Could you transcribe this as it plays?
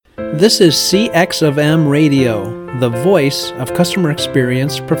This is CX of M Radio, the voice of customer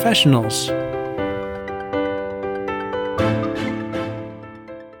experience professionals.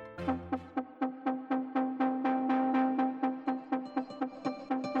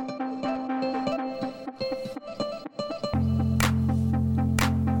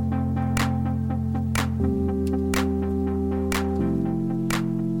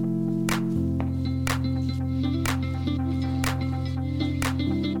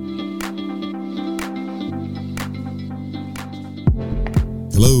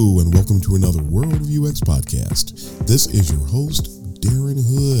 Hello and welcome to another World of UX podcast. This is your host, Darren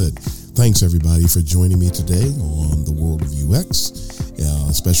Hood. Thanks everybody for joining me today on the World of UX.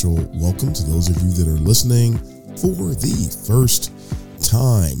 A special welcome to those of you that are listening for the first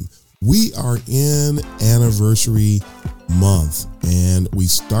time. We are in anniversary month and we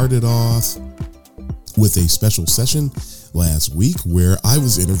started off with a special session last week where I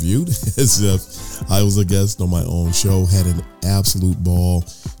was interviewed as if I was a guest on my own show. Had an absolute ball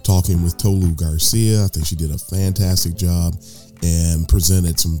talking with Tolu Garcia. I think she did a fantastic job and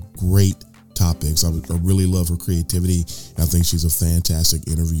presented some great topics. I really love her creativity. I think she's a fantastic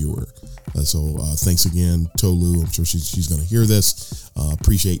interviewer. So thanks again, Tolu. I'm sure she's going to hear this.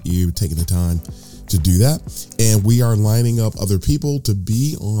 Appreciate you taking the time to do that. And we are lining up other people to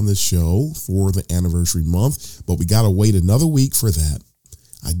be on the show for the anniversary month, but we got to wait another week for that.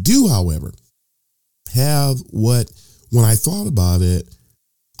 I do, however, have when I thought about it,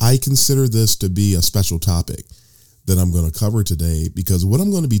 I consider this to be a special topic that I'm going to cover today, because what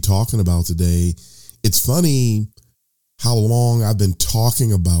I'm going to be talking about today, it's funny how long I've been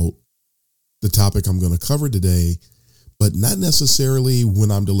talking about the topic I'm going to cover today, but not necessarily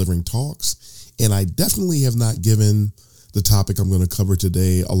when I'm delivering talks. And I definitely have not given the topic I'm going to cover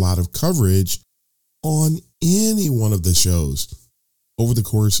today a lot of coverage on any one of the shows over the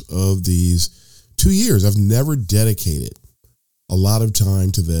course of these 2 years. I've never dedicated a lot of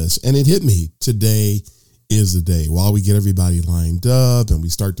time to this. And it hit me. Today is the day. While we get everybody lined up and we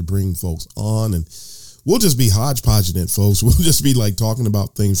start to bring folks on, and we'll just be hodgepodging it, folks. We'll just be like talking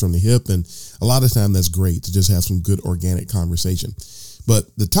about things from the hip. And a lot of time that's great to just have some good organic conversation.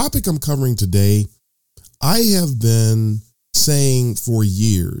 But the topic I'm covering today, I have been saying for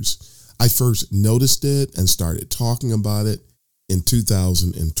years. I first noticed it and started talking about it in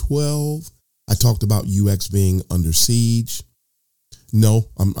 2012. I talked about UX being under siege. No,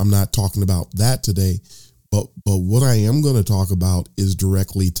 I'm not talking about that today. But what I am going to talk about is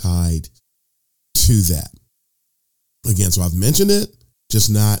directly tied to that. Again, so I've mentioned it, just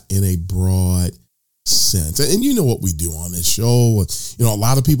not in a broad sense. And you know what we do on this show. You know, a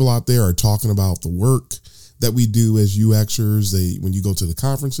lot of people out there are talking about the work that we do as UXers. When you go to the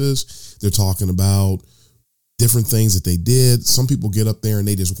conferences, they're talking about different things that they did. Some people get up there and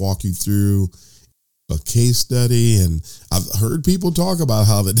they just walk you through a case study. And I've heard people talk about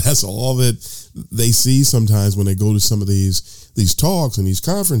how that's all that they see sometimes when they go to some of these talks and these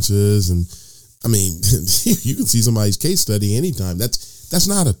conferences. And I mean, you can see somebody's case study anytime. That's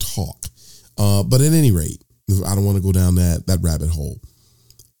not a talk. But at any rate, I don't want to go down that rabbit hole.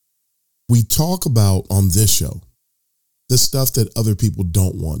 We talk about on this show the stuff that other people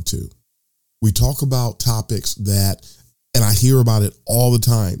don't want to. We talk about topics that, and I hear about it all the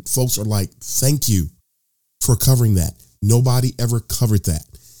time. Folks are like, thank you for covering that. Nobody ever covered that.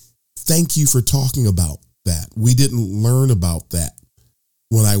 Thank you for talking about that. We didn't learn about that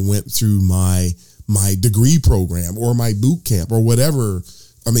when I went through my degree program or my boot camp or whatever.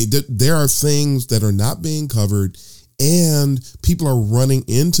 I mean, there are things that are not being covered and people are running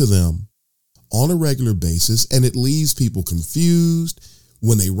into them on a regular basis, and it leaves people confused.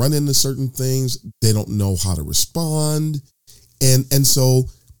 When they run into certain things, they don't know how to respond. And so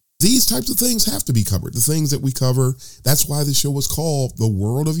these types of things have to be covered. The things that we cover, that's why the show was called The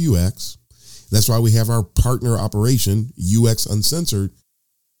World of UX. That's why we have our partner operation, UX Uncensored.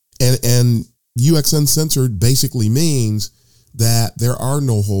 And UX Uncensored basically means that there are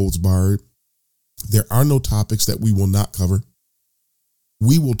no holds barred. There are no topics that we will not cover.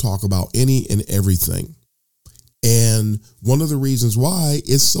 We will talk about any and everything. And one of the reasons why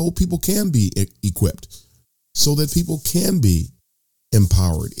is so people can be equipped, so that people can be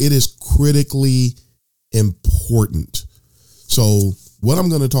empowered. It is critically important. So what I'm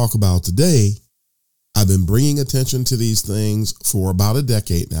going to talk about today, I've been bringing attention to these things for about a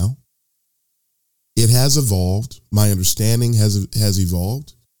decade now. It has evolved. My understanding has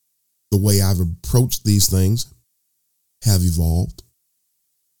evolved. The way I've approached these things have evolved.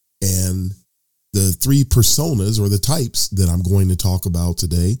 And the three personas or the types that I'm going to talk about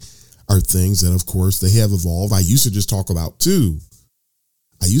today are things that, of course, they have evolved. I used to just talk about two.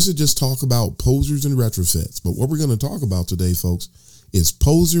 I used to just talk about posers and retrofits, but what we're going to talk about today, folks, is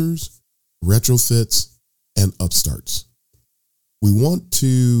posers, retrofits, and upstarts. We want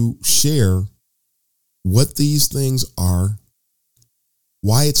to share what these things are,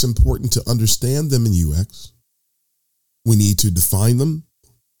 why it's important to understand them in UX. We need to define them.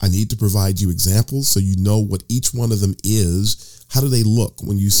 I need to provide you examples so you know what each one of them is. How do they look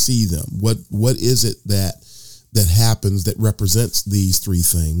when you see them? What is it that happens that represents these three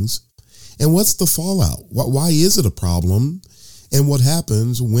things? And what's the fallout? Why is it a problem? And what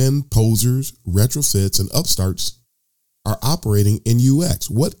happens when posers, retrofits, and upstarts are operating in UX?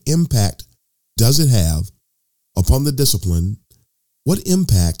 What impact does it have upon the discipline? What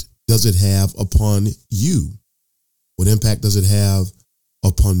impact does it have upon you? What impact does it have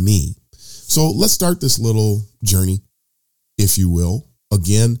upon me? So let's start this little journey, if you will.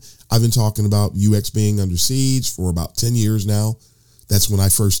 Again, I've been talking about UX being under siege for about 10 years now. That's when I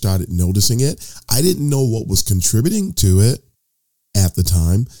first started noticing it. I didn't know what was contributing to it at the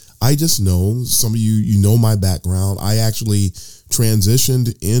time. I just know, some of you know my background. I actually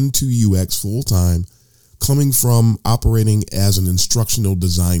transitioned into UX full time, coming from operating as an instructional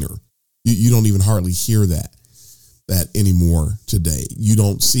designer. You don't even hardly hear that anymore today. You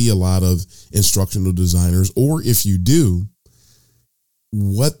don't see a lot of instructional designers, or if you do,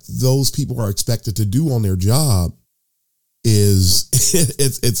 what those people are expected to do on their job is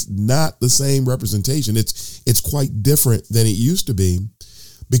it's not the same representation. It's quite different than it used to be,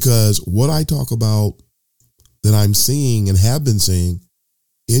 because what I talk about that I'm seeing and have been seeing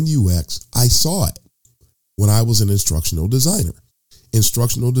in UX, I saw it when I was an instructional designer.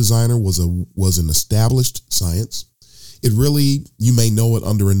 Instructional designer was an established science. It really, you may know it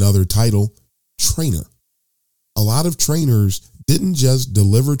under another title, trainer. A lot of trainers didn't just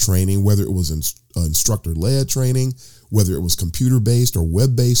deliver training, whether it was instructor-led training, whether it was computer-based or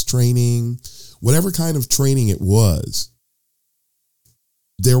web-based training, whatever kind of training it was.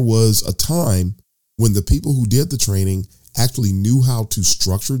 There was a time when the people who did the training actually knew how to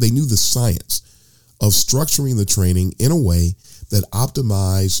structure. They knew the science of structuring the training in a way that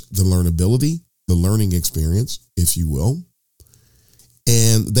optimized the learnability, the learning experience, if you will.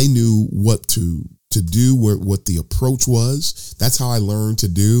 And they knew what to do, what the approach was. That's how I learned to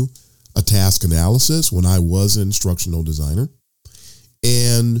do a task analysis when I was an instructional designer.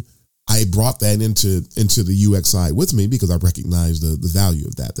 And I brought that into the UX side with me because I recognized the value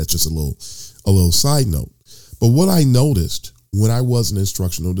of that. That's just a little side note. But what I noticed when I was an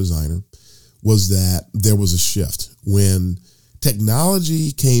instructional designer was that there was a shift when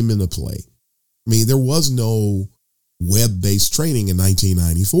technology came into play. I mean, there was no web-based training in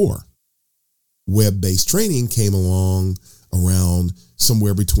 1994. Web-based training came along around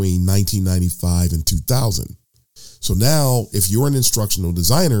somewhere between 1995 and 2000. So now, if you're an instructional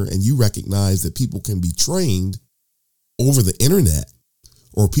designer and you recognize that people can be trained over the internet,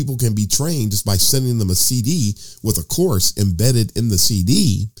 or people can be trained just by sending them a CD with a course embedded in the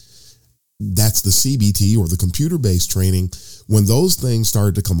CD, that's the CBT, or the computer-based training. When those things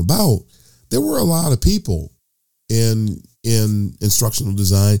started to come about, there were a lot of people in instructional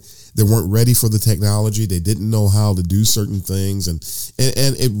design that weren't ready for the technology. They didn't know how to do certain things. And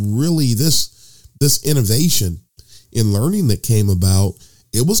it really, this innovation in learning that came about,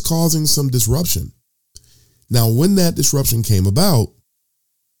 it was causing some disruption. Now, when that disruption came about,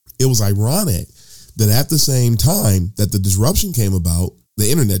 it was ironic that at the same time that the disruption came about, the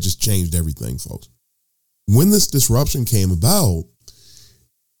internet just changed everything, folks. When this disruption came about,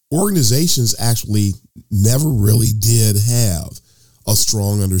 organizations actually never really did have a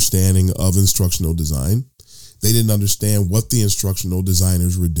strong understanding of instructional design. They didn't understand what the instructional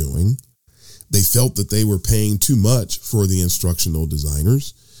designers were doing. They felt that they were paying too much for the instructional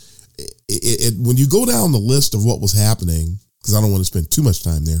designers. When you go down the list of what was happening, because I don't want to spend too much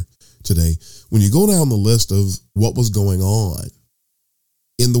time there today, when you go down the list of what was going on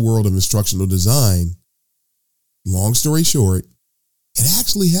in the world of instructional design, long story short, it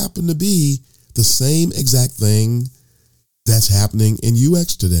actually happened to be the same exact thing that's happening in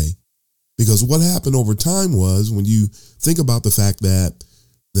UX today. Because what happened over time was, when you think about the fact that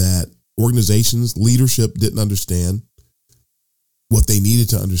organizations, leadership didn't understand what they needed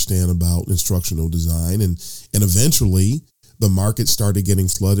to understand about instructional design, and eventually the market started getting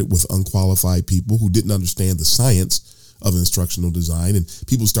flooded with unqualified people who didn't understand the science of instructional design, and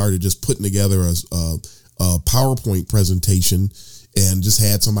people started just putting together a PowerPoint presentation and just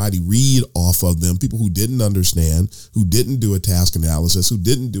had somebody read off of them. People who didn't understand, who didn't do a task analysis, who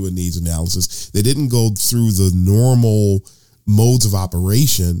didn't do a needs analysis. They didn't go through the normal modes of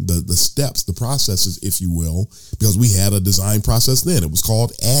operation, the steps, the processes, if you will, because we had a design process then. It was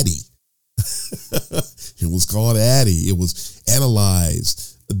called ADDIE. It was called ADDIE. It was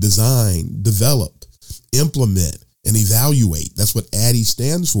analyze, design, develop, implement, and evaluate. That's what ADDIE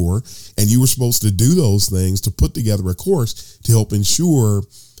stands for. And you were supposed to do those things to put together a course to help ensure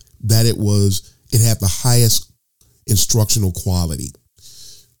that it had the highest instructional quality.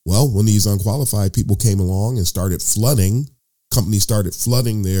 Well, when these unqualified people came along and companies started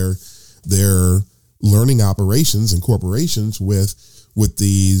flooding their learning operations and corporations with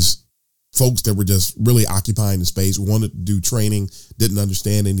these folks that were just really occupying the space, wanted to do training, didn't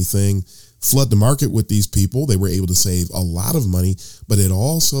understand anything, flood the market with these people. They were able to save a lot of money, but it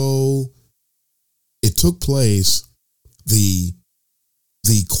took place, the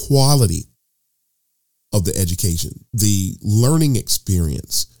quality of the education, the learning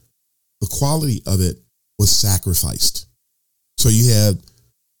experience, the quality of it was sacrificed. So you had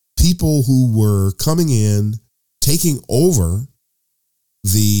people who were coming in, taking over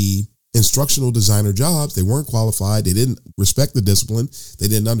the instructional designer jobs. They weren't qualified. They didn't respect the discipline. They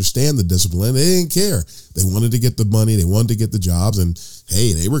didn't understand the discipline. They didn't care. They wanted to get the money. They wanted to get the jobs. And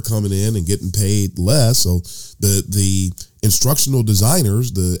hey, they were coming in and getting paid less. So the instructional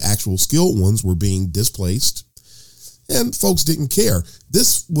designers, the actual skilled ones, were being displaced. And folks didn't care.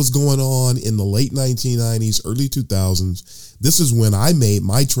 This was going on in the late 1990s, early 2000s. This is when I made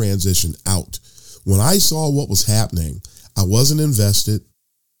my transition out. When I saw what was happening, I wasn't invested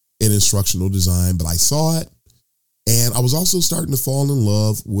in instructional design, but I saw it. And I was also starting to fall in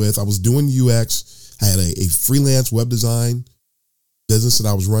love I was doing UX. I had a freelance web design business that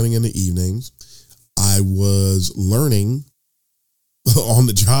I was running in the evenings. I was learning on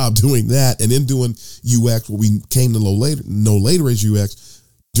the job doing that, and then doing UX, what we came to know later as UX,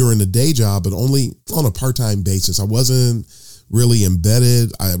 during the day job, but only on a part-time basis. I wasn't really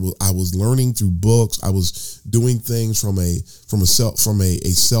embedded. I was learning through books. I was doing things from a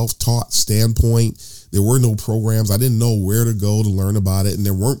self-taught standpoint. There were no programs. I didn't know where to go to learn about it, and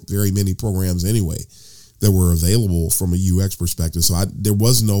there weren't very many programs anyway that were available from a UX perspective. So there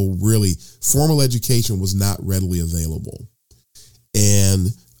was no really formal education, was not readily available. And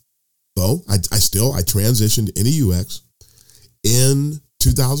so I transitioned into UX in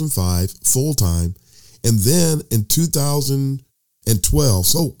 2005 full time. And then in 2012,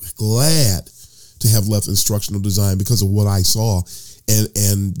 so glad to have left instructional design because of what I saw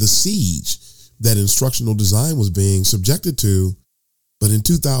and the siege that instructional design was being subjected to. But in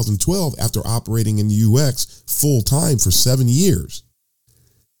 2012, after operating in UX full time for 7 years,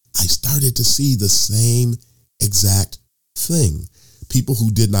 I started to see the same exact thing. People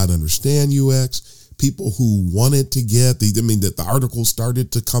who did not understand UX, people who wanted to get the articles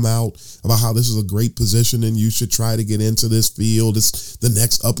started to come out about how this is a great position and you should try to get into this field. It's the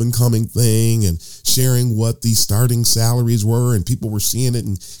next up and coming thing, and sharing what the starting salaries were, and people were seeing it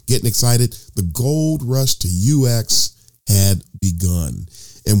and getting excited. The gold rush to UX had begun.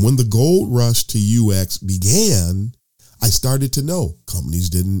 And when the gold rush to UX began, I started to know companies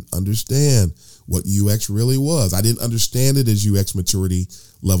didn't understand what UX really was. I didn't understand it as UX maturity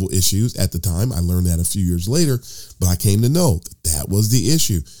level issues at the time. I learned that a few years later, but I came to know that was the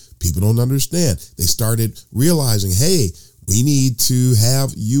issue. People don't understand. They started realizing, hey, we need to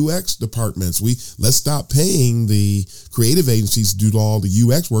have UX departments. Let's stop paying the creative agencies to do all the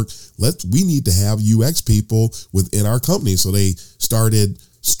UX work. We need to have UX people within our company. So they started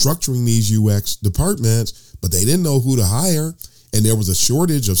structuring these UX departments, but they didn't know who to hire. And there was a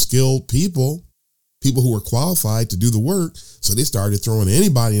shortage of skilled people who were qualified to do the work. So they started throwing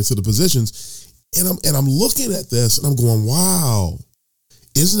anybody into the positions. And I'm looking at this and I'm going, wow,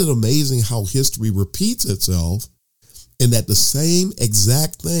 isn't it amazing how history repeats itself, and that the same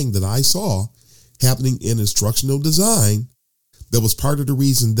exact thing that I saw happening in instructional design, that was part of the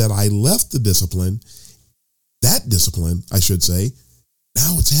reason that I left that discipline, I should say,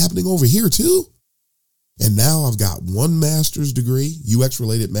 now it's happening over here too. And now I've got one master's degree, UX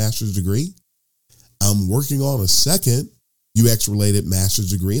related master's degree. I'm working on a second UX related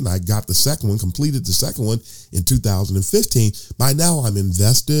master's degree, and I got the second one, completed the second one in 2015. By now I'm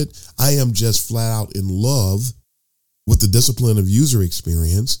invested. I am just flat out in love with the discipline of user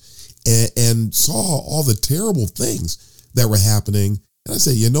experience, and saw all the terrible things that were happening. And I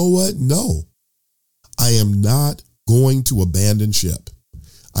said, you know what? No, I am not going to abandon ship.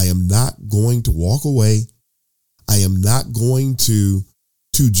 I am not going to walk away. I am not going to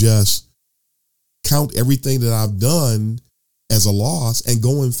just count everything that I've done as a loss and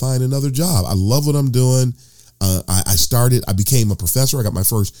go and find another job. I love what I'm doing. I became a professor. I got my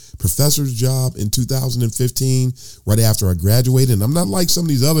first professor's job in 2015, right after I graduated. And I'm not like some of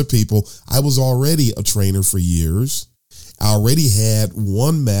these other people. I was already a trainer for years. I already had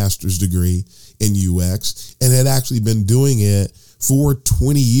one master's degree in UX and had actually been doing it for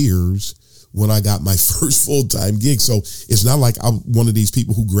 20 years when I got my first full-time gig. So it's not like I'm one of these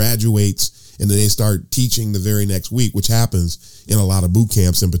people who graduates and then they start teaching the very next week, which happens in a lot of boot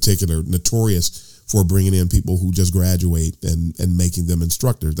camps in particular, notorious for bringing in people who just graduate and making them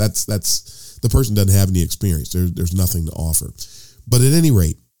instructors. That's the person doesn't have any experience. There's nothing to offer. But at any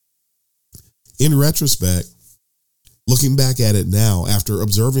rate, in retrospect, looking back at it now, after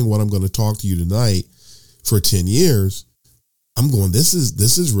observing what I'm going to talk to you tonight for 10 years, I'm going, this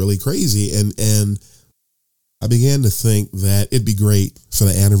is really crazy. And I began to think that it'd be great for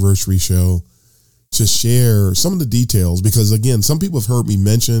the anniversary show to share some of the details, because again, some people have heard me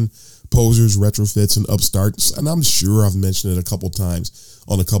mention Poseurs, Retrofits, and Upstarts, and I'm sure I've mentioned it a couple times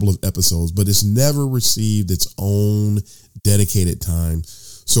on a couple of episodes, but it's never received its own dedicated time.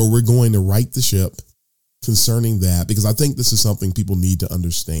 So we're going to right the ship concerning that, because I think this is something people need to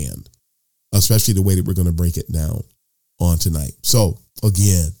understand, especially the way that we're going to break it down on tonight. So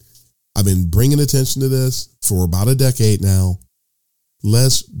again, I've been bringing attention to this for about a decade now.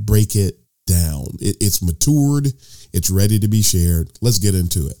 Let's break it down. It's matured. It's ready to be shared. Let's get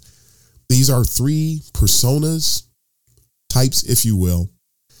into it. These are three personas, types, if you will.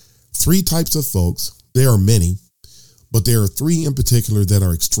 Three types of folks. There are many, but there are three in particular that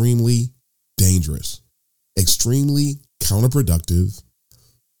are extremely dangerous, extremely counterproductive.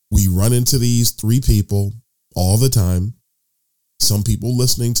 We run into these three people all the time. Some people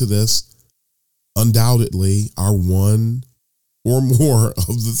listening to this undoubtedly are one or more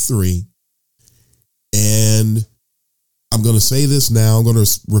of the three. And I'm going to say this now. I'm going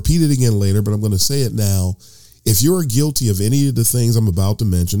to repeat it again later, but I'm going to say it now. If you're guilty of any of the things I'm about to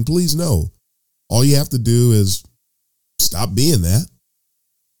mention, please know all you have to do is stop being that.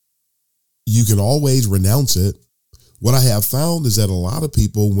 You can always renounce it. What I have found is that a lot of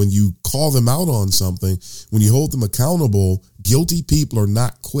people, when you call them out on something, when you hold them accountable, guilty people are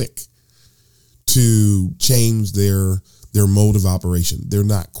not quick to change their mode of operation. They're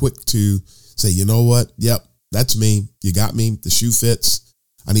not quick to say, you know what? Yep, that's me. You got me. The shoe fits.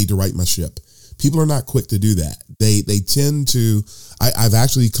 I need to right my ship. People are not quick to do that. They tend to, I've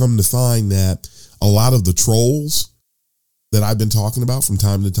actually come to find that a lot of the trolls that I've been talking about from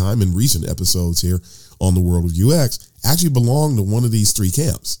time to time in recent episodes here on the World of UX actually belong to one of these three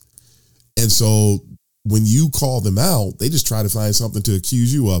camps. And so when you call them out, they just try to find something to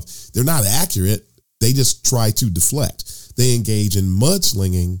accuse you of. They're not accurate. They just try to deflect. They engage in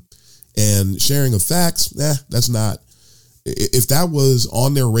mudslinging and sharing of facts. That's not, if that was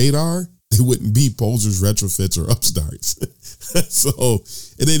on their radar, they wouldn't be Poseurs, Retrofits, or Upstarts. So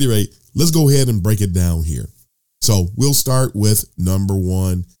at any rate, let's go ahead and break it down here. So we'll start with number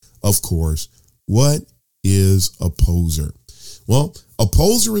one, of course. What is a poser? Well, a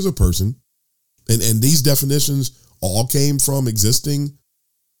poser is a person, and these definitions all came from existing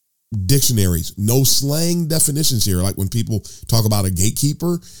dictionaries. No slang definitions here. Like when people talk about a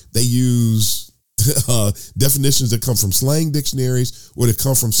gatekeeper, they use definitions that come from slang dictionaries or that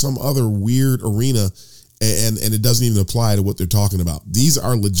come from some other weird arena, and it doesn't even apply to what they're talking about. These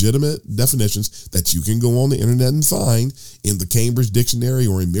are legitimate definitions that you can go on the internet and find in the Cambridge Dictionary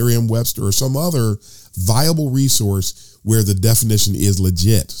or in Merriam-Webster or some other viable resource where the definition is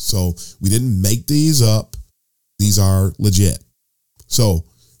legit. So we didn't make these up. These are legit. So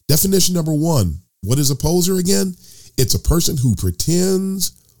definition number one, what is a poser again? It's a person who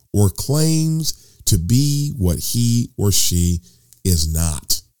pretends or claims to be what he or she is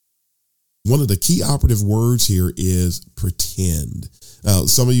not. One of the key operative words here is pretend.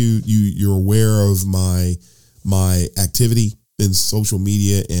 Some of you're aware of my activity in social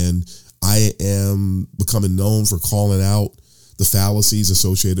media, and I am becoming known for calling out the fallacies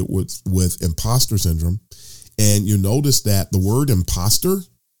associated with imposter syndrome. And you notice that the word imposter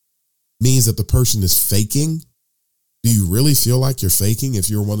means that the person is faking. Do you really feel like you're faking if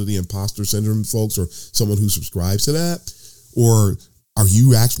you're one of the imposter syndrome folks or someone who subscribes to that? Or are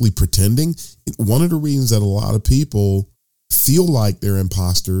you actually pretending? One of the reasons that a lot of people feel like they're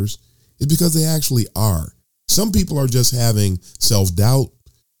imposters is because they actually are. Some people are just having self-doubt.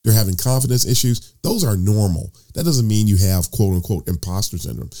 They're having confidence issues. Those are normal. That doesn't mean you have quote unquote imposter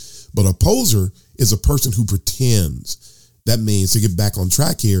syndrome. But a poser is a person who pretends. That means, to get back on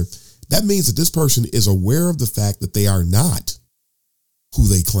track here, that means that this person is aware of the fact that they are not who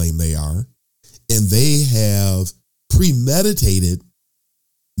they claim they are, and they have premeditated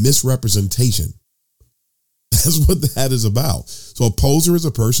misrepresentation. That's what that is about. So a poser is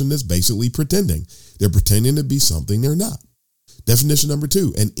a person that's basically pretending. They're pretending to be something they're not. Definition number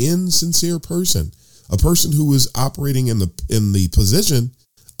 2, an insincere person. A person who is operating in the position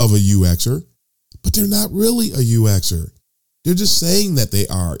of a UXer, but they're not really a UXer. They're just saying that they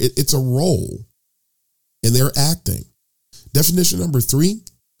are. It's a role, and they're acting. Definition number 3,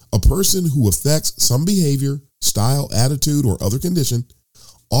 a person who affects some behavior, style, attitude, or other condition,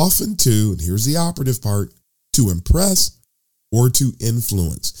 often to, and here's the operative part, to impress or to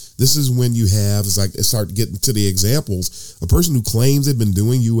influence. This is when you have, it's like, start getting to the examples. A person who claims they've been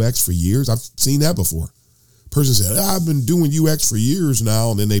doing UX for years. I've seen that before. Person said, I've been doing UX for years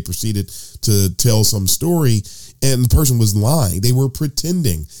now. And then they proceeded to tell some story, and the person was lying. They were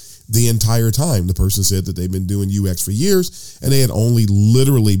pretending the entire time. The person said that they've been doing UX for years, and they had only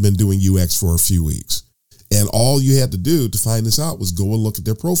literally been doing UX for a few weeks. And all you had to do to find this out was go and look at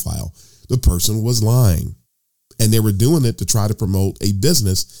their profile. The person was lying, and they were doing it to try to promote a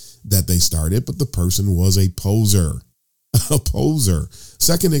business that they started, but the person was a poser. A poser.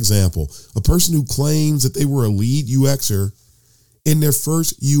 Second example, a person who claims that they were a lead UXer in their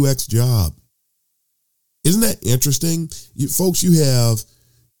first UX job. Isn't that interesting? Folks, you have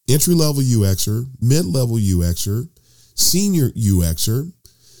entry-level UXer, mid-level UXer, senior UXer,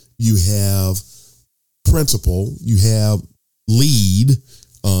 you have principal, you have lead.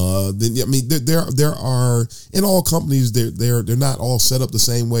 Then I mean, there are, in all companies, they're not all set up the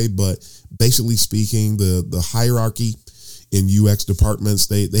same way, but basically speaking, the hierarchy in UX departments,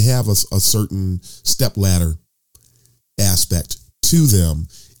 they have a certain step ladder aspect to them.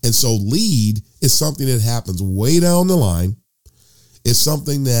 And so lead is something that happens way down the line. It's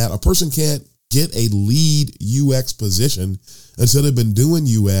something that a person can't get a lead UX position until they've been doing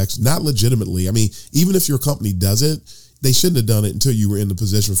UX, not legitimately. I mean, even if your company does it, they shouldn't have done it until you were in the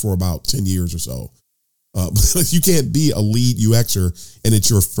position for about 10 years or so. You can't be a lead UXer and it's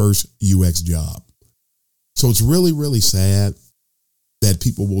your first UX job. So it's really, really sad that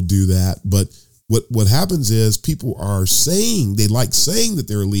people will do that. But what happens is people are saying, they like saying that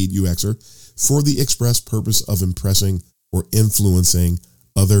they're a lead UXer for the express purpose of impressing or influencing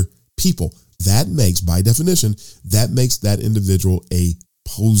other people. That makes, by definition, that makes that individual a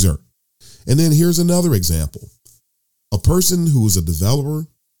poser. And then here's another example. A person who is a developer,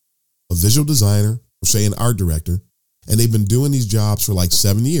 a visual designer, or say an art director, and they've been doing these jobs for like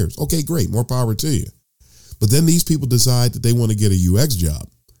 7 years. Okay, great. More power to you. But then these people decide that they want to get a UX job.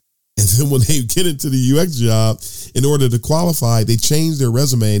 And then when they get into the UX job, in order to qualify, they change their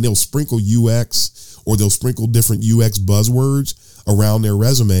resume and they'll sprinkle UX, or they'll sprinkle different UX buzzwords around their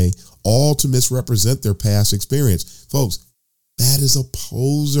resume, all to misrepresent their past experience. Folks, that is a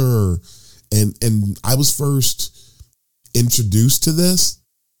poser. And I was first introduced to this,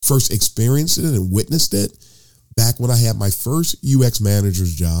 first experienced it and witnessed it back when I had my first UX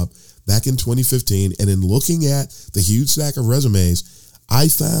manager's job back in 2015. And in looking at the huge stack of resumes, I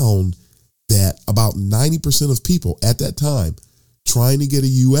found that about 90% of people at that time trying to get a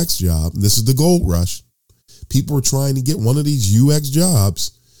UX job, and this is the gold rush, people are trying to get one of these UX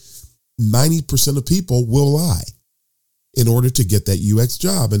jobs. 90% of people will lie in order to get that UX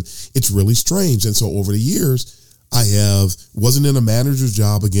job. And it's really strange. And so over the years, I wasn't in a manager's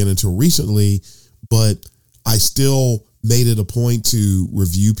job again until recently, but I still made it a point to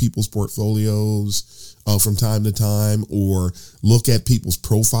review people's portfolios from time to time, or look at people's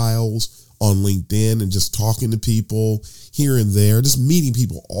profiles on LinkedIn and just talking to people here and there, just meeting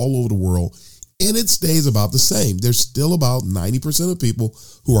people all over the world. And it stays about the same. There's still about 90% of people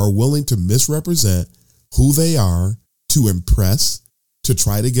who are willing to misrepresent who they are to impress, to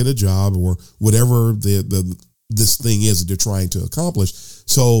try to get a job, or whatever this thing is that they're trying to accomplish.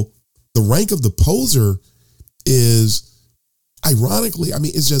 So the rank of the poser is, ironically, I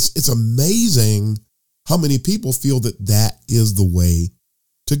mean, it's amazing how many people feel that is the way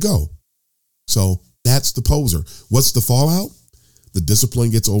to go. So that's the poser. What's the fallout? The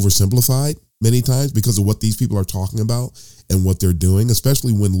discipline gets oversimplified many times because of what these people are talking about and what they're doing,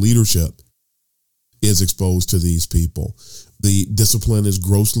 especially when leadership is exposed to these people. The discipline is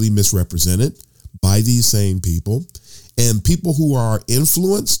grossly misrepresented by these same people, and people who are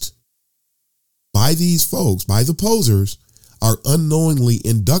influenced by these folks, by the posers, are unknowingly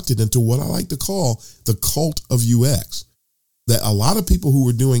inducted into what I like to call the cult of UX. That a lot of people who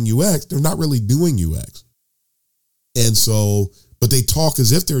are doing UX, they're not really doing UX. And so, but they talk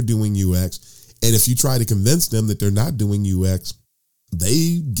as if they're doing UX. And if you try to convince them that they're not doing UX,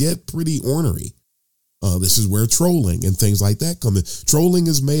 they get pretty ornery. This is where trolling and things like that come in. Trolling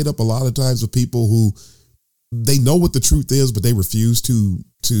is made up a lot of times of people who, they know what the truth is, but they refuse to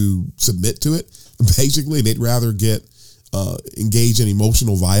submit to it. basically. They'd rather get engage in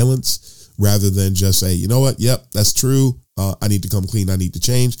emotional violence rather than just say, you know what? Yep, that's true. I need to come clean. I need to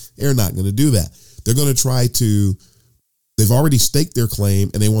change. They're not going to do that. They're going to try to, they've already staked their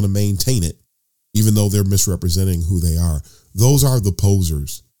claim and they want to maintain it, even though they're misrepresenting who they are. Those are the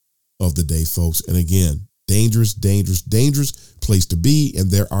posers of the day, folks. And again, dangerous, dangerous, dangerous place to be. And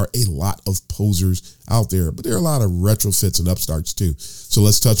there are a lot of posers out there, but there are a lot of retrofits and upstarts too. So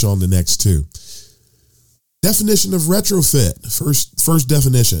let's touch on the next two. Definition of retrofit. First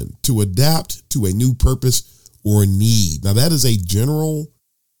definition: to adapt to a new purpose or need. Now that is a general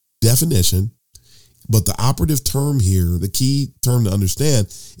definition, but the operative term here, the key term to understand,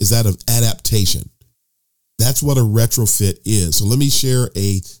 is that of adaptation. That's what a retrofit is. So let me share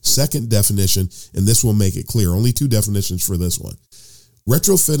a second definition, and this will make it clear. Only two definitions for this one.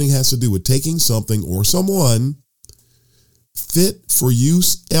 Retrofitting has to do with taking something or someone fit for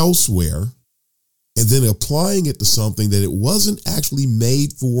use elsewhere and then applying it to something that it wasn't actually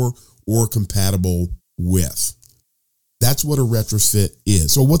made for or compatible with. That's what a retrofit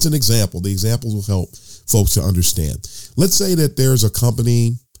is. So what's an example? The examples will help folks to understand. Let's say that there's a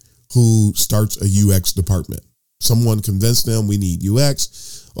company who starts a UX department. Someone convinced them we need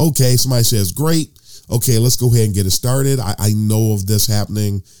UX. Okay, somebody says, great. Okay, let's go ahead and get it started. I know of this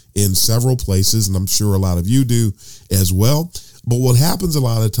happening in several places, and I'm sure a lot of you do as well. But what happens a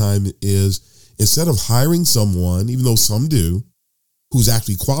lot of time is, instead of hiring someone, even though some do, who's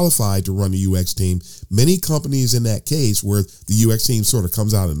actually qualified to run a UX team, many companies in that case where the UX team sort of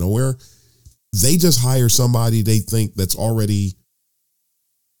comes out of nowhere, they just hire somebody they think that's already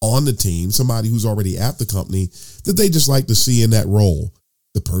on the team, somebody who's already at the company that they just like to see in that role.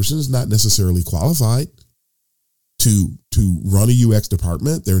 The person is not necessarily qualified to run a UX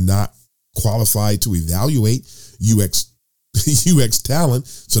department. They're not qualified to evaluate UX talent.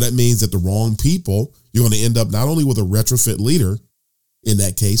 So that means that the wrong people, you're going to end up not only with a retrofit leader in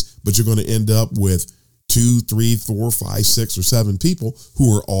that case, but you're going to end up with 2, 3, 4, 5, 6, or 7 people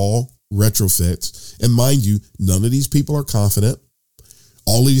who are all retrofits. And mind you, none of these people are confident.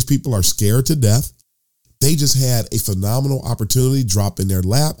 All of these people are scared to death. They just had a phenomenal opportunity drop in their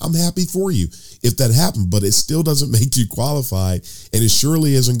lap. I'm happy for you if that happened, but it still doesn't make you qualified. And it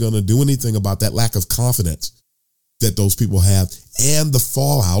surely isn't going to do anything about that lack of confidence that those people have and the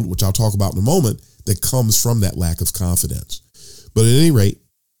fallout, which I'll talk about in a moment, that comes from that lack of confidence. But at any rate,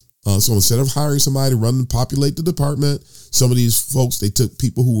 so instead of hiring somebody to run and populate the department, some of these folks, they took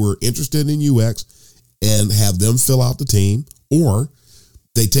people who were interested in UX and have them fill out the team, or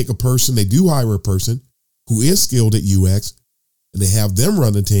they take a person, they do hire a person who is skilled at UX and they have them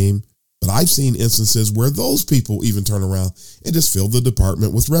run the team. But I've seen instances where those people even turn around and just fill the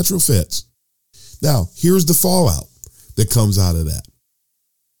department with retrofits. Now, here's the fallout that comes out of that.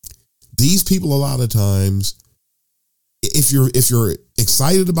 These people, a lot of times, if you're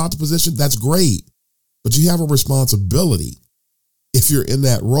excited about the position, that's great, but you have a responsibility if you're in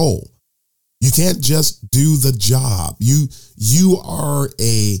that role. You can't just do the job. You are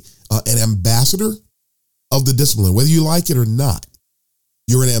an ambassador of the discipline, whether you like it or not.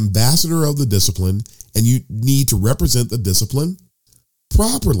 You're an ambassador of the discipline, and you need to represent the discipline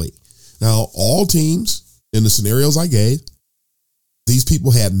properly. Now, all teams in the scenarios I gave, these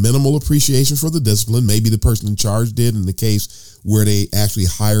people had minimal appreciation for the discipline. Maybe the person in charge did in the case where they actually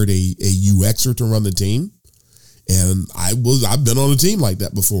hired a UXer to run the team. And I've been on a team like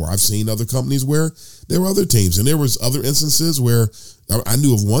that before. I've seen other companies where there were other teams, and there was other instances where I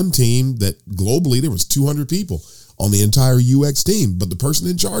knew of one team that globally there was 200 people on the entire UX team, but the person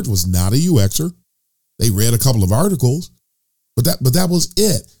in charge was not a UXer. They read a couple of articles, but that was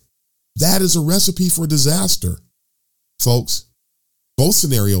it. That is a recipe for disaster, folks. Both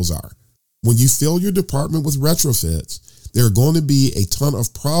scenarios are. When you fill your department with retrofits, there are going to be a ton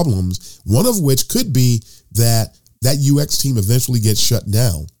of problems, one of which could be that UX team eventually gets shut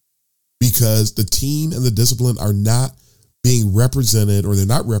down because the team and the discipline are not being represented, or they're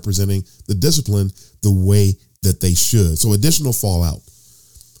not representing the discipline the way that they should. So additional fallout.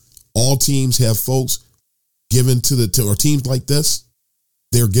 All teams have folks given or teams like this,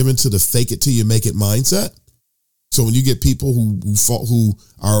 they're given to the fake it till you make it mindset. So when you get people who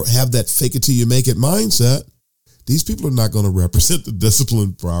have that fake it till you make it mindset, these people are not going to represent the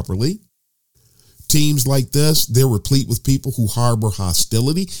discipline properly. Teams like this, they're replete with people who harbor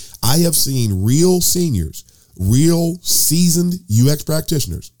hostility. I have seen real seniors, real seasoned UX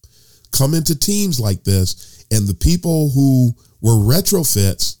practitioners come into teams like this, and the people who were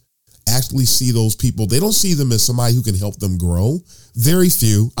retrofits actually see those people. They don't see them as somebody who can help them grow. Very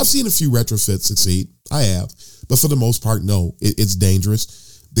few. I've seen a few retrofits succeed. I have. But for the most part, no, it's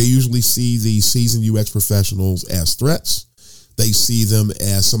dangerous They usually see these seasoned UX professionals as threats. They see them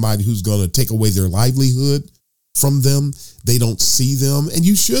as somebody who's going to take away their livelihood from them. They don't see them, and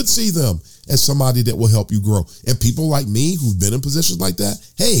you should see them as somebody that will help you grow. And people like me who've been in positions like that,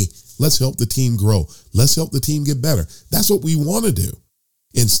 hey, let's help the team grow. Let's help the team get better. That's what we want to do.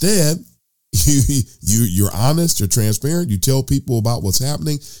 Instead, you're honest, you're transparent, you tell people about what's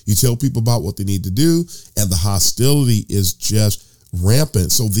happening, you tell people about what they need to do, and the hostility is just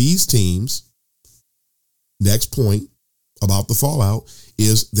rampant. So these teams, next point about the fallout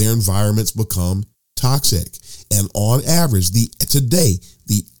is their environments become toxic. And on average, today,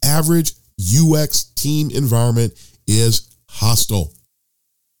 the average UX team environment is hostile.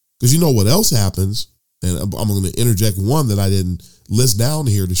 Because you know what else happens, and I'm going to interject one that I didn't list down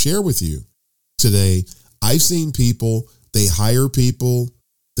here to share with you today. I've seen people, they hire people,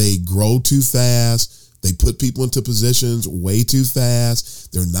 they grow too fast, they put people into positions way too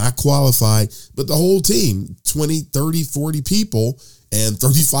fast, they're not qualified, but the whole team, 20, 30, 40 people, and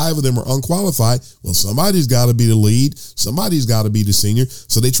 35 of them are unqualified. Well, somebody's got to be the lead, somebody's got to be the senior,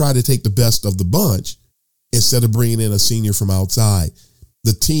 so they try to take the best of the bunch instead of bringing in a senior from outside.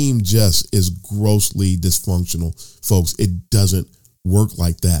 The team just is grossly dysfunctional, folks. It doesn't work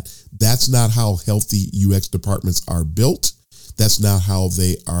like that. That's not how healthy UX departments are built. That's not how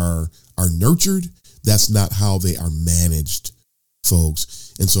they are nurtured. That's not how they are managed,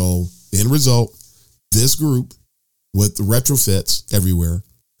 folks. And so, end result, this group with the retrofits everywhere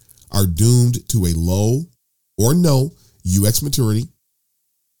are doomed to a low or no UX maturity.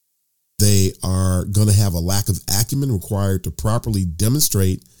 They are going to have a lack of acumen required to properly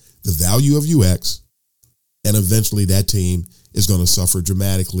demonstrate the value of UX. And eventually that team is going to suffer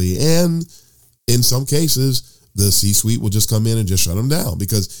dramatically. And in some cases, the C-suite will just come in and just shut them down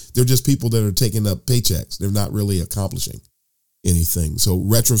because they're just people that are taking up paychecks. They're not really accomplishing anything. So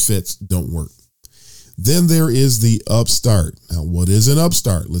retrofits don't work. Then there is the upstart. Now, what is an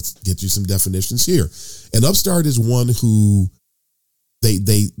upstart? Let's get you some definitions here. An upstart is one who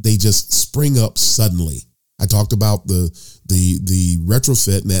they just spring up suddenly. I talked about the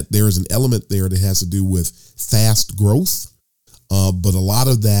retrofit and that there is an element there that has to do with fast growth. But a lot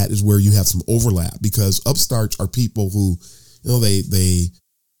of that is where you have some overlap because upstarts are people who, they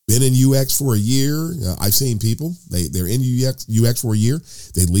been in UX for a year. I've seen people, they're in UX for a year.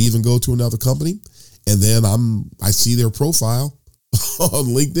 They leave and go to another company. And then I see their profile on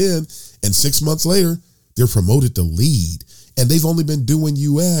LinkedIn and 6 months later, they're promoted to lead. And they've only been doing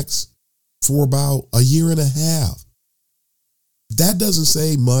UX for about a year and a half. That doesn't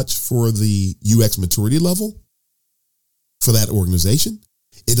say much for the UX maturity level for that organization.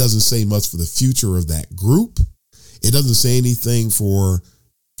 It doesn't say much for the future of that group. It doesn't say anything for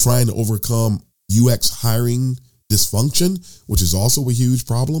trying to overcome UX hiring dysfunction, which is also a huge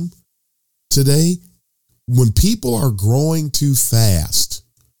problem today. When people are growing too fast,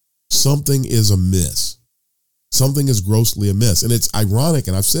 something is amiss. Something is grossly amiss. And it's ironic,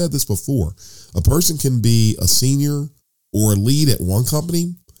 and I've said this before, a person can be a senior or a lead at one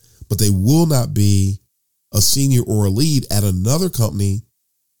company, but they will not be a senior or a lead at another company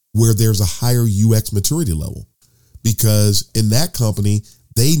where there's a higher UX maturity level. Because in that company,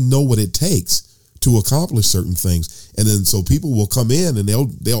 they know what it takes to accomplish certain things. And then so people will come in and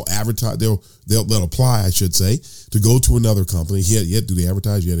they'll advertise, they'll apply, I should say, to go to another company. Yeah, do they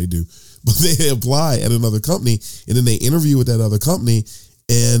advertise? Yeah, they do. But they apply at another company and then they interview with that other company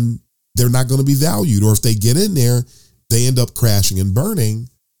and they're not going to be valued. Or if they get in there, they end up crashing and burning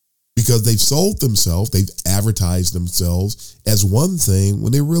because they've sold themselves, they've advertised themselves as one thing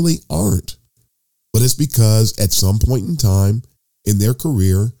when they really aren't. But it's because at some point in time in their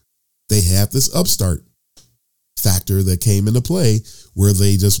career, they have this upstart factor that came into play where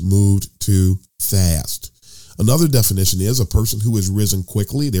they just moved too fast. Another definition is a person who has risen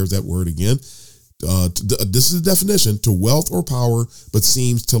quickly. There's that word again. This is the definition: to wealth or power, but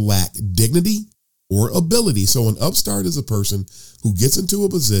seems to lack dignity or ability. So an upstart is a person who gets into a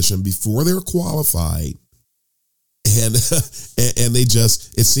position before they're qualified and they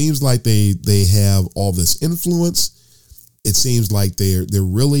just, it seems like they have all this influence. It seems like they're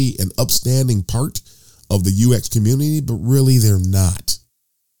really an upstanding part of the UX community, but really they're not.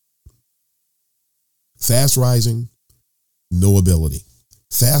 Fast rising, no ability.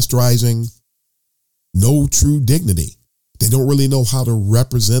 Fast rising, no true dignity. They don't really know how to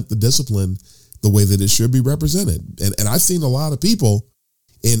represent the discipline the way that it should be represented. And I've seen a lot of people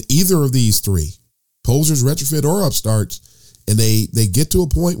in either of these three, Poseurs, Retrofit, or Upstarts, and they get to a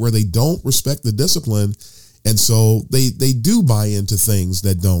point where they don't respect the discipline. And so they do buy into things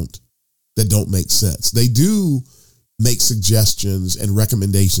that don't make sense. They do make suggestions and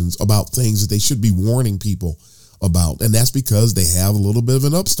recommendations about things that they should be warning people about. And that's because they have a little bit of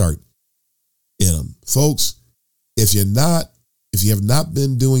an upstart in them. Folks, if you have not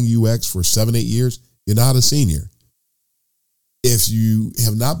been doing UX for 7-8 years, you're not a senior. If you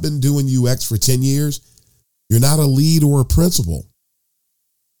have not been doing UX for 10 years, you're not a lead or a principal.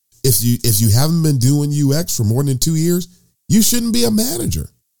 If you haven't been doing UX for more than 2 years, you shouldn't be a manager.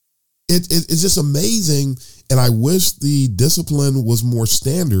 It's just amazing. And I wish the discipline was more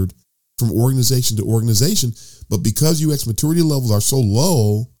standard from organization to organization. But because UX maturity levels are so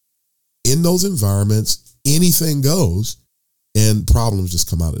low in those environments, anything goes and problems just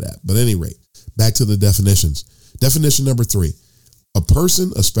come out of that. But at any rate, back to the definitions. Definition number 3, a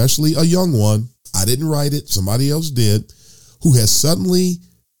person, especially a young one, I didn't write it, somebody else did, who has suddenly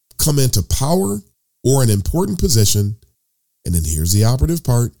come into power or an important position. And then here's the operative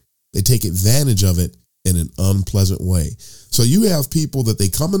part. They take advantage of it in an unpleasant way. So you have people that they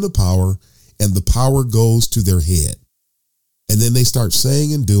come into power and the power goes to their head. And then they start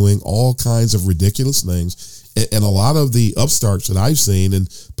saying and doing all kinds of ridiculous things. And a lot of the upstarts that I've seen, and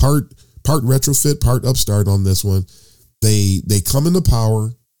part retrofit, part upstart on this one, they come into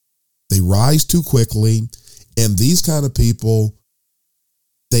power, they rise too quickly. And these kind of people,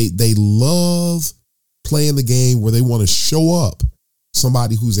 they love playing the game where they want to show up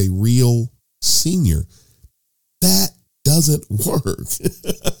somebody who's a real senior. That doesn't work.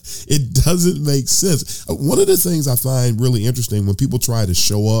 It doesn't make sense. One of the things I find really interesting when people try to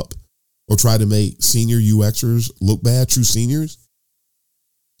show up or try to make senior UXers look bad, true seniors,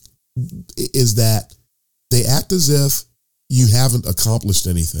 is that they act as if you haven't accomplished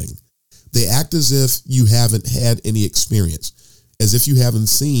anything. They act as if you haven't had any experience, as if you haven't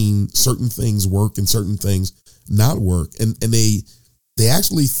seen certain things work and certain things not work. And they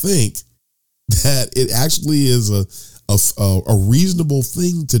actually think that it actually is a reasonable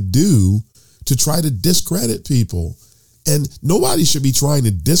thing to do to try to discredit people. And nobody should be trying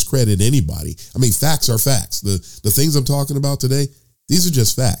to discredit anybody. I mean, facts are facts. The things I'm talking about today, these are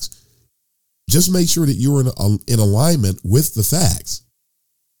just facts. Just make sure that you're in alignment with the facts.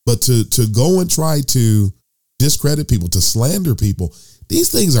 But to go and try to discredit people, to slander people, these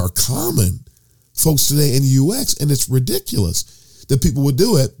things are common, folks, today in UX, and it's ridiculous that people would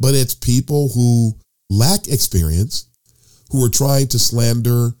do it. But it's people who lack experience, who are trying to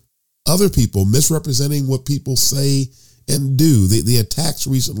slander other people, misrepresenting what people say and do. The attacks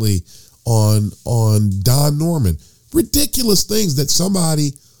recently on Don Norman, ridiculous things that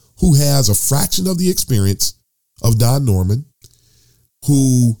somebody who has a fraction of the experience of Don Norman,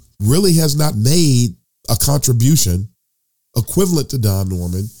 who really has not made a contribution equivalent to Don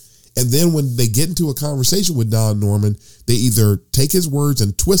Norman. And then when they get into a conversation with Don Norman, they either take his words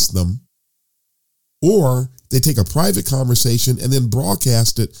and twist them, or they take a private conversation and then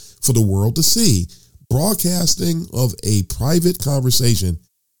broadcast it for the world to see. Broadcasting of a private conversation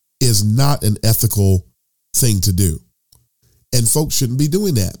is not an ethical thing to do. And folks shouldn't be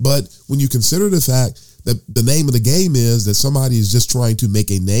doing that. But when you consider the fact that the name of the game is that somebody is just trying to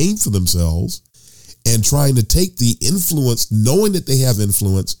make a name for themselves and trying to take the influence, knowing that they have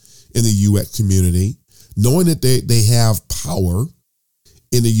influence in the UX community, knowing that they have power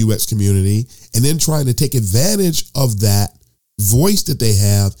in the UX community, and then trying to take advantage of that voice that they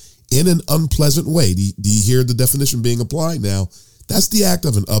have in an unpleasant way. Do you hear the definition being applied now? That's the act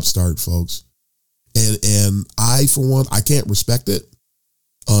of an upstart, folks. And I, for one, I can't respect it.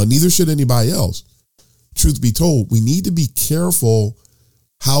 Neither should anybody else. Truth be told, we need to be careful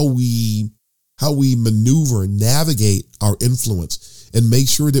how we maneuver and navigate our influence, and make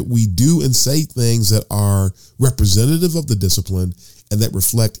sure that we do and say things that are representative of the discipline and that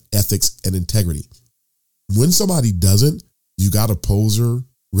reflect ethics and integrity. When somebody doesn't, you got a poser,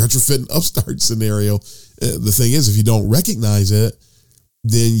 retrofit, and upstart scenario. The thing is, if you don't recognize it,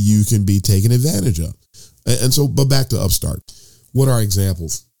 then you can be taken advantage of. And so, but back to upstart. What are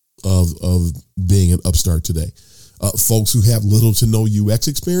examples of being an upstart today? Folks who have little to no UX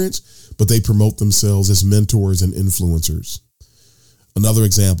experience, but they promote themselves as mentors and influencers. Another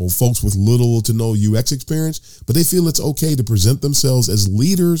example, folks with little to no UX experience, but they feel it's okay to present themselves as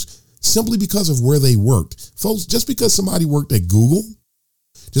leaders simply because of where they worked. Folks, just because somebody worked at Google,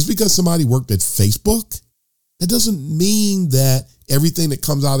 just because somebody worked at Facebook, that doesn't mean that everything that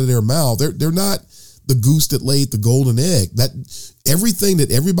comes out of their mouth, they're not the goose that laid the golden egg. That everything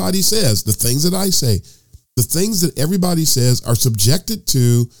that everybody says, the things that I say, the things that everybody says are subjected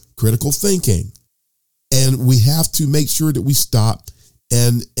to critical thinking. And we have to make sure that we stop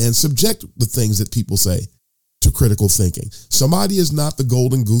and subject the things that people say to critical thinking. Somebody is not the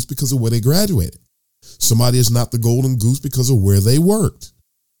golden goose because of where they graduated. Somebody is not the golden goose because of where they worked.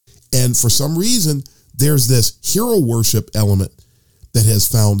 And for some reason, there's this hero worship element that has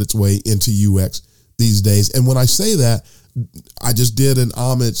found its way into UX these days. And when I say that, I just did an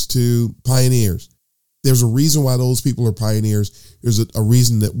homage to pioneers. There's a reason why those people are pioneers. There's a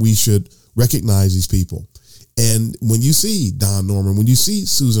reason that we should recognize these people. And when you see Don Norman, when you see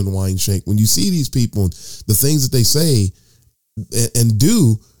Susan Weinschenk, when you see these people and the things that they say and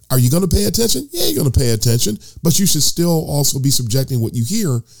do, are you going to pay attention? Yeah, you're going to pay attention, but you should still also be subjecting what you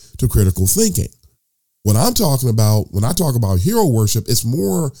hear to critical thinking. What I'm talking about, when I talk about hero worship, it's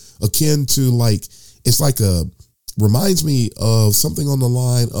more akin to reminds me of something on the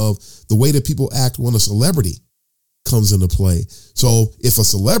line of the way that people act when a celebrity comes into play. So if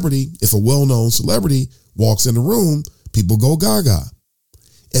a well-known celebrity walks in the room, people go gaga.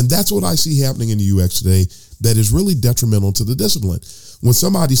 And that's what I see happening in the UX today that is really detrimental to the discipline. When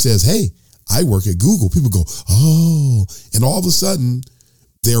somebody says, hey, I work at Google, people go, oh, and all of a sudden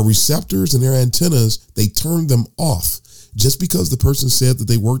their receptors and their antennas, they turn them off just because the person said that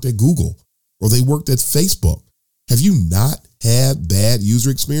they worked at Google or they worked at Facebook. Have you not had bad user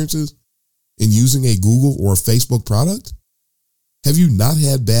experiences in using a Google or a Facebook product? Have you not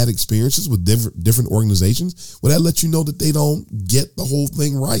had bad experiences with different organizations? Well, that lets you know that they don't get the whole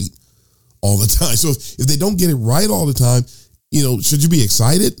thing right all the time. So if they don't get it right all the time, should you be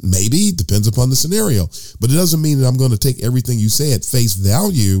excited? Maybe. Depends upon the scenario. But it doesn't mean that I'm going to take everything you say at face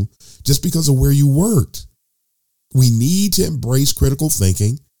value just because of where you worked. We need to embrace critical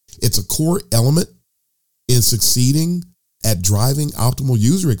thinking. It's a core element in succeeding at driving optimal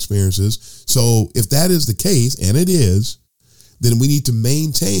user experiences. So if that is the case, and it is, then we need to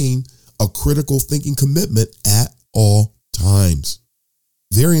maintain a critical thinking commitment at all times.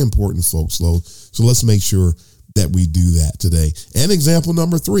 Very important, folks. So let's make sure that we do that today. And example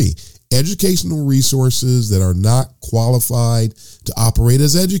number 3, educational resources that are not qualified to operate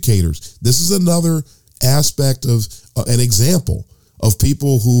as educators. This is another aspect of an example of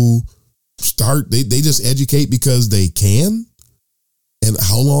people who they just educate because they can. And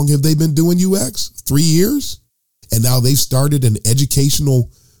how long have they been doing UX? 3 years? And now they've started an educational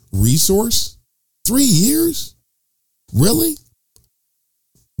resource? 3 years? Really?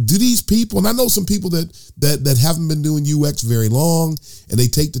 Do these people, and I know some people that haven't been doing UX very long and they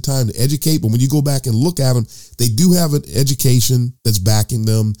take the time to educate, but when you go back and look at them, they do have an education that's backing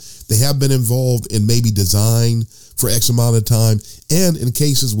them. They have been involved in maybe design for X amount of time. And in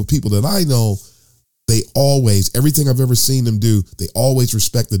cases with people that I know, everything I've ever seen them do, they always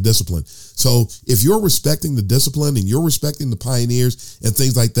respect the discipline. So if you're respecting the discipline and you're respecting the pioneers and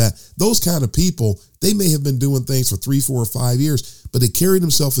things like that, those kind of people, they may have been doing things for 3, 4, or 5 years, but they carry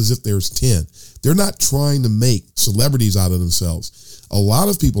themselves as if there's 10. They're not trying to make celebrities out of themselves. A lot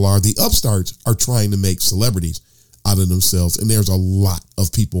of people are. The upstarts are trying to make celebrities out of themselves. And there's a lot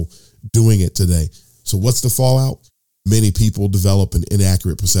of people doing it today. So what's the fallout? Many people develop an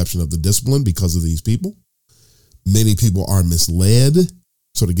inaccurate perception of the discipline because of these people. Many people are misled.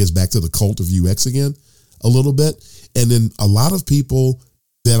 Sort of gets back to the cult of UX again a little bit. And then a lot of people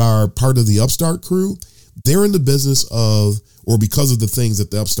that are part of the upstart crew, they're in the business of, or because of the things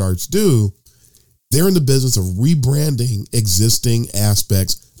that the upstarts do, they're in the business of rebranding existing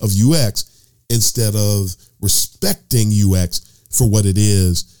aspects of UX instead of respecting UX for what it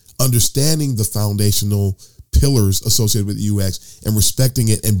is, understanding the foundational pillars associated with UX and respecting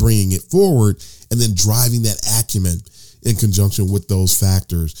it and bringing it forward, and then driving that acumen in conjunction with those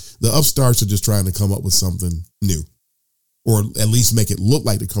factors. The upstarts are just trying to come up with something new, or at least make it look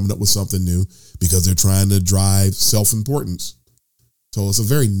like they're coming up with something new because they're trying to drive self-importance. So it's a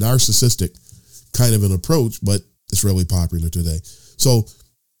very narcissistic kind of an approach, but it's really popular today. So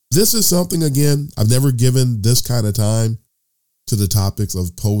this is something, again, I've never given this kind of time to the topics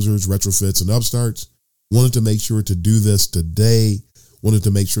of posers, retrofits, and upstarts. Wanted to make sure to do this today. Wanted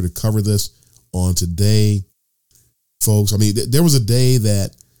to make sure to cover this on today. Folks, I mean, there was a day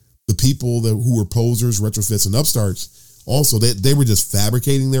that the people who were posers, retrofits, and upstarts, also, they were just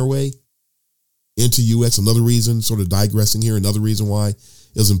fabricating their way into UX. Another reason, sort of digressing here, another reason why it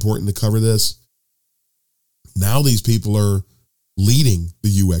was important to cover this. Now these people are leading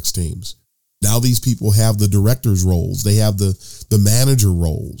the UX teams. Now these people have the director's roles. They have the manager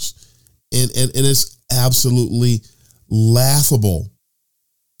roles. And it's absolutely laughable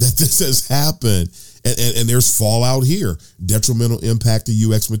that this has happened. And there's fallout here. Detrimental impact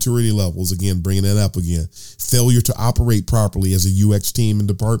to UX maturity levels. Again, bringing that up again. Failure to operate properly as a UX team and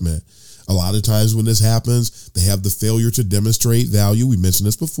department. A lot of times when this happens, they have the failure to demonstrate value. We mentioned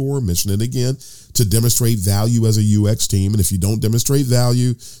this before, mention it again, to demonstrate value as a UX team. And if you don't demonstrate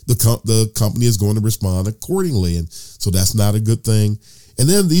value, the company is going to respond accordingly. And so that's not a good thing. And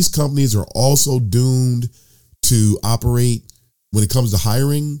then these companies are also doomed to operate when it comes to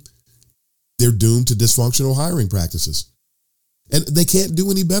hiring. They're doomed to dysfunctional hiring practices. And they can't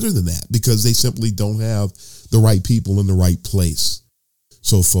do any better than that because they simply don't have the right people in the right place.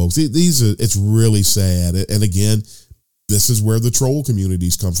 So, folks, it's really sad. And again, this is where the troll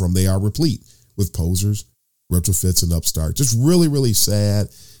communities come from. They are replete with Poseurs, Retrofits, and Upstarts. It's really, really sad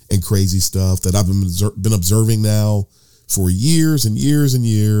and crazy stuff that I've been observing now for years and years and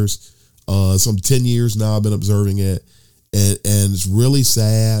years. Some 10 years now I've been observing it. And it's really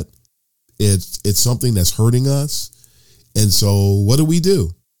sad. It's something that's hurting us. And so what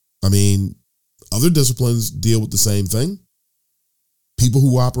do? I mean, other disciplines deal with the same thing. People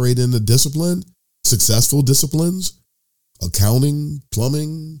who operate in the discipline, successful disciplines, accounting,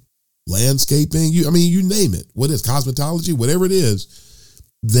 plumbing, landscaping, you name it. What is cosmetology, whatever it is,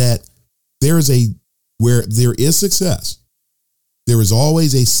 that where there is success, there is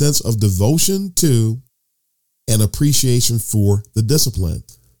always a sense of devotion to and appreciation for the discipline.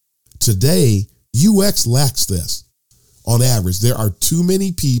 Today, UX lacks this. On average, there are too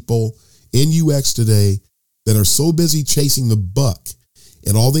many people in UX today that are so busy chasing the buck,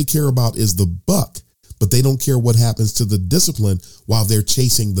 and all they care about is the buck, but they don't care what happens to the discipline while they're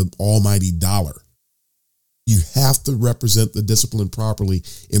chasing the almighty dollar. You have to represent the discipline properly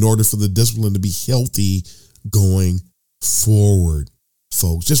in order for the discipline to be healthy going forward,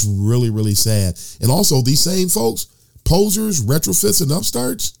 folks. Just really, really sad. And also, these same folks, Poseurs, Retrofits, and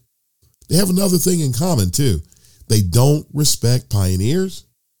Upstarts, they have another thing in common too. They don't respect pioneers,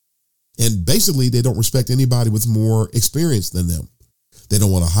 and basically they don't respect anybody with more experience than them. They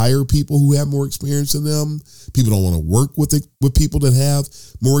don't want to hire people who have more experience than them. People don't want to work with people that have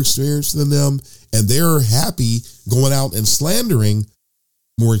more experience than them. And they're happy going out and slandering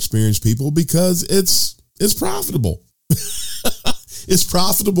more experienced people because it's profitable. It's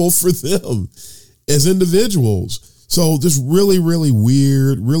profitable for them as individuals. So just really, really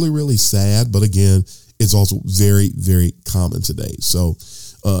weird, really, really sad. But again, it's also very, very common today. So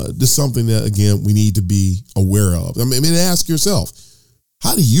this is something that, again, we need to be aware of. I mean, ask yourself,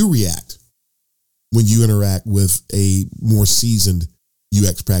 how do you react when you interact with a more seasoned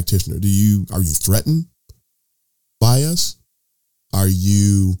UX practitioner? Are you threatened by us? Do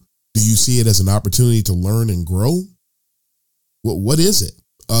you see it as an opportunity to learn and grow? What is it?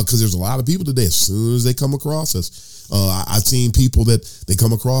 Because there's a lot of people today, as soon as they come across us, I've seen people that they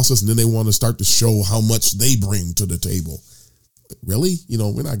come across us and then they want to start to show how much they bring to the table. Really?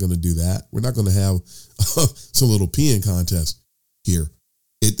 We're not going to do that. We're not going to have some little peeing contest here.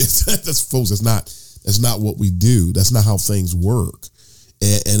 That's not what we do. That's not how things work.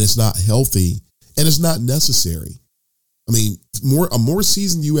 And it's not healthy and it's not necessary. I mean, a more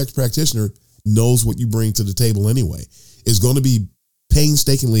seasoned UX practitioner knows what you bring to the table anyway. It's going to be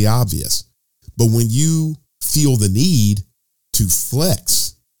painstakingly obvious. But when you feel the need to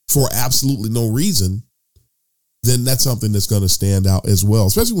flex for absolutely no reason, then that's something that's going to stand out as well.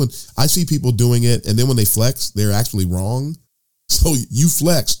 Especially when I see people doing it and then when they flex, they're actually wrong. So you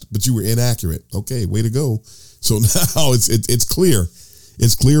flexed, but you were inaccurate. Okay, way to go. So now it's clear.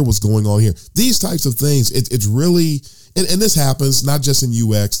 It's clear what's going on here. These types of things, it's really, and this happens not just in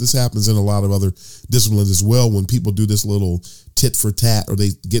UX. This happens in a lot of other disciplines as well when people do this little tit for tat or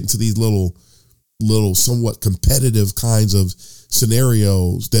they get into these little somewhat competitive kinds of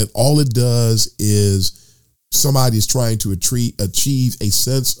scenarios that all it does is somebody is trying to achieve a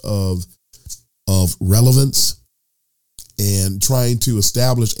sense of relevance and trying to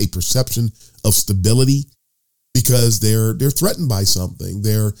establish a perception of stability because they're threatened by something.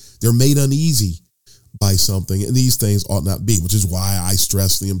 They're made uneasy by something, and these things ought not be, which is why I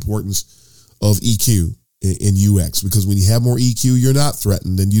stress the importance of EQ in UX, because when you have more EQ, you're not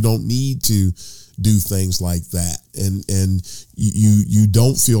threatened and you don't need to do things like that. And you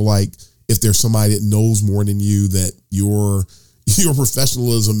don't feel like if there's somebody that knows more than you that your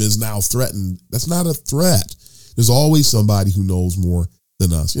professionalism is now threatened. That's not a threat. There's always somebody who knows more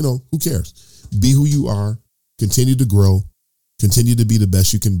than us. Who cares? Be who you are. Continue to grow. Continue to be the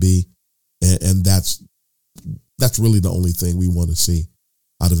best you can be. And that's really the only thing we want to see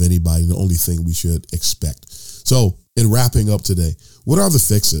out of anybody, the only thing we should expect. So in wrapping up today, what are the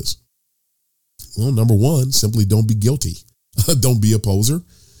fixes? Well, number one, simply don't be guilty. Don't be a poser.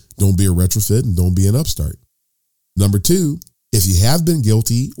 Don't be a retrofit, and don't be an upstart. Number two, if you have been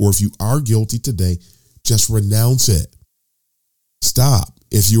guilty or if you are guilty today, just renounce it. Stop.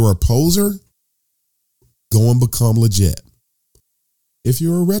 If you're a poser, go and become legit. If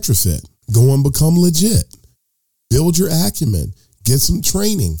you're a retrofit, go and become legit. Build your acumen. Get some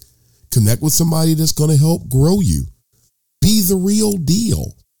training. Connect with somebody that's going to help grow you. Be the real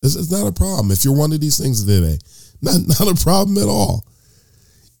deal. It's not a problem. If you're one of these things today, not a problem at all.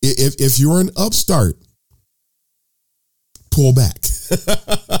 If you're an upstart, pull back.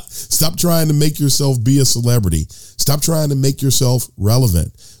 Stop trying to make yourself be a celebrity. Stop trying to make yourself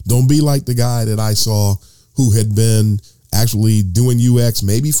relevant. Don't be like the guy that I saw who had been actually doing UX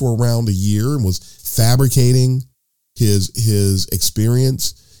maybe for around a year and was fabricating his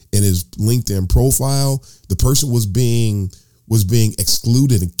experience in his LinkedIn profile. The person was being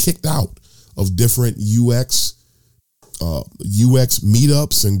excluded and kicked out of different UX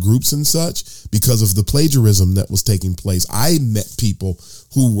meetups and groups and such because of the plagiarism that was taking place. I met people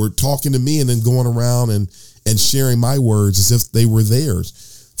who were talking to me and then going around and sharing my words as if they were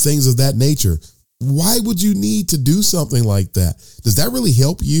theirs, things of that nature. Why would you need to do something like that? Does that really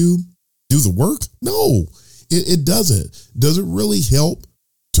help you do the work? No, it doesn't. Does it really help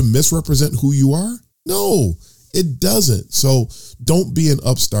to misrepresent who you are? No, it doesn't. So don't be an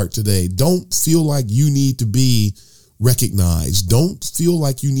upstart today. Don't feel like you need to be recognized. Don't feel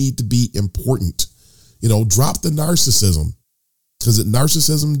like you need to be important. Drop the narcissism, because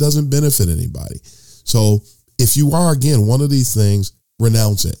narcissism doesn't benefit anybody. So if you are, again, one of these things,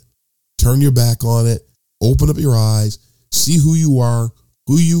 renounce it. Turn your back on it. Open up your eyes. See who you are,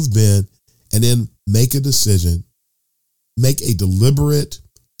 who you've been, and then make a decision. Make a deliberate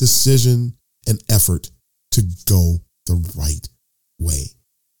decision and effort to go the right way.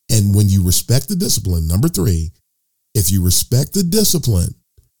 And when you respect the discipline, number 3, if you respect the discipline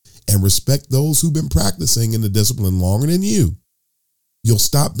and respect those who've been practicing in the discipline longer than you, you'll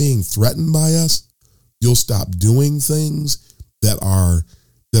stop being threatened by us. You'll stop doing things that are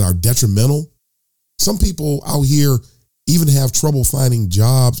detrimental. Some people out here even have trouble finding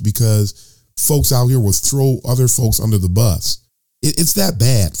jobs because folks out here will throw other folks under the bus. It's that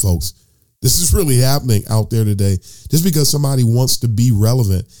bad, folks. This is really happening out there today. Just because somebody wants to be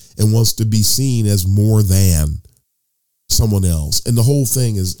relevant and wants to be seen as more than someone else. And the whole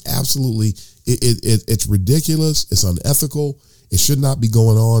thing is absolutely, it's ridiculous. It's unethical. It should not be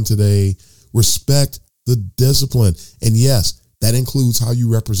going on today. Respect the discipline. And yes, that includes how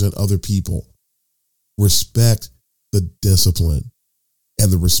you represent other people. Respect the discipline.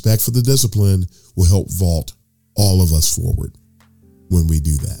 And the respect for the discipline will help vault all of us forward when we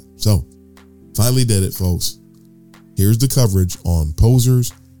do that. So, finally did it, folks. Here's the coverage on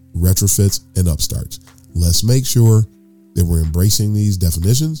Poseurs, Retrofits, and Upstarts. Let's make sure that we're embracing these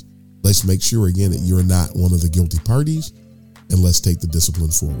definitions. Let's make sure, again, that you're not one of the guilty parties. And let's take the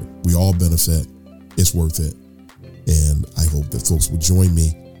discipline forward. We all benefit. It's worth it. And I hope that folks will join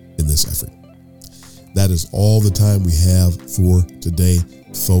me in this effort. That is all the time we have for today,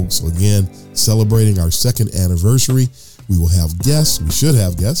 folks. So again, celebrating our 2nd anniversary. We will have guests. We should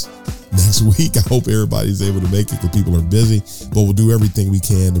have guests next week. I hope everybody's able to make it because people are busy, but we'll do everything we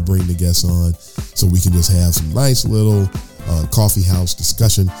can to bring the guests on so we can just have some nice little coffee house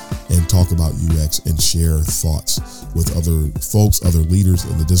discussion and talk about UX and share thoughts with other folks, other leaders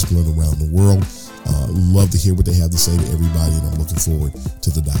in the discipline around the world. Love to hear what they have to say to everybody, and I'm looking forward to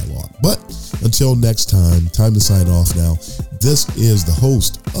the dialogue. But until next time to sign off now. This is the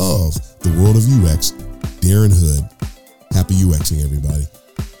host of The World of UX, Darren Hood. Happy UXing, everybody.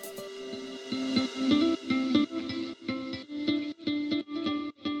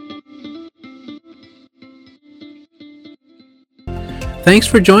 Thanks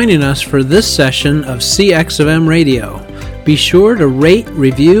for joining us for this session of CX of M Radio. Be sure to rate,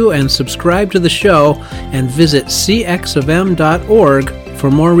 review, and subscribe to the show, and visit cxofm.org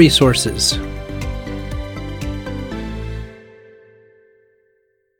for more resources.